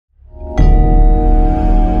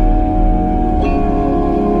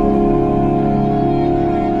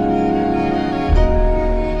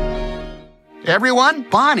Everyone,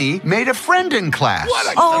 Bonnie made a friend in class.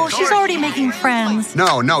 Oh, she's already making friends.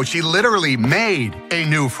 No, she literally made a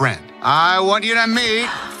new friend. I want you to meet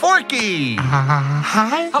Forky.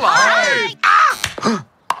 Hi. Hello. Hi. Ah!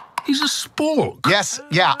 He's a spork. Yes,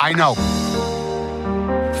 yeah, I know.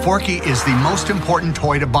 Forky is the most important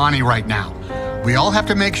toy to Bonnie right now. We all have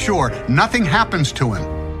to make sure nothing happens to him.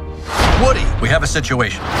 Woody, we have a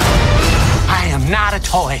situation. I am not a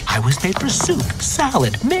toy. I was made for soup,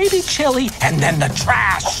 salad, maybe chili, and then the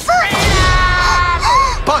trash.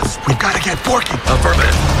 Buzz, we've got to get Forky.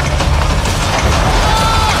 Affirmative.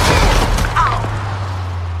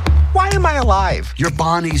 Why am I alive? You're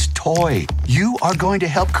Bonnie's toy. You are going to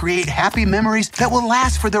help create happy memories that will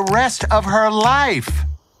last for the rest of her life.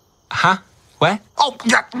 Huh? What? Oh,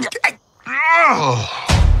 yeah.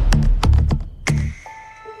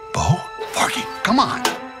 Bo? Forky, come on.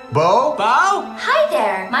 Bo? Hi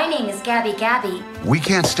there. My name is Gabby Gabby. We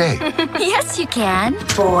can't stay. Yes, you can.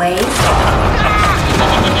 Boys.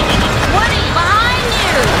 Woody, behind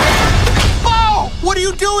you! Bo! What are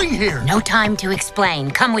you doing here? No time to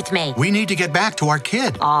explain. Come with me. We need to get back to our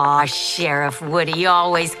kid. Aw, Sheriff Woody,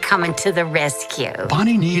 always coming to the rescue.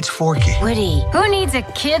 Bonnie needs Forky. Woody, who needs a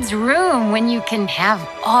kid's room when you can have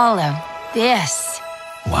all of this?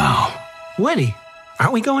 Wow. Woody,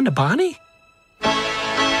 aren't we going to Bonnie?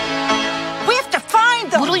 We have to find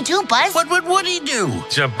them. What do we do, Buzz? What would Woody do?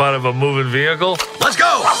 Jump out of a moving vehicle? Let's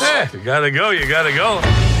go! Yeah, you gotta go, you gotta go.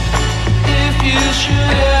 If you should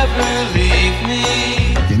ever leave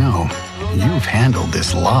me. You know, you've handled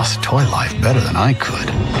this lost toy life better than I could.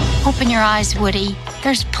 Open your eyes, Woody.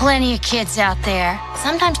 There's plenty of kids out there.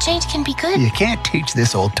 Sometimes change can be good. You can't teach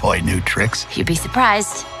this old toy new tricks. You'd be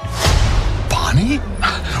surprised. Bonnie?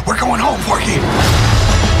 We're going home, Forky.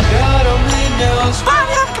 God only knows.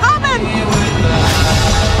 Bonnie, I'm coming.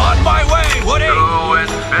 On my way, Woody! To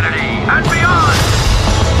infinity and beyond!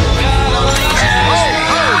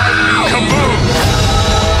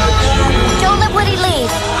 Don't let Woody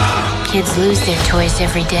leave. Kids lose their toys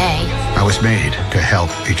every day. I was made to help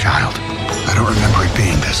a child. I don't remember it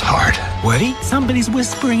being this hard. Woody, somebody's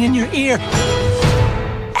whispering in your ear.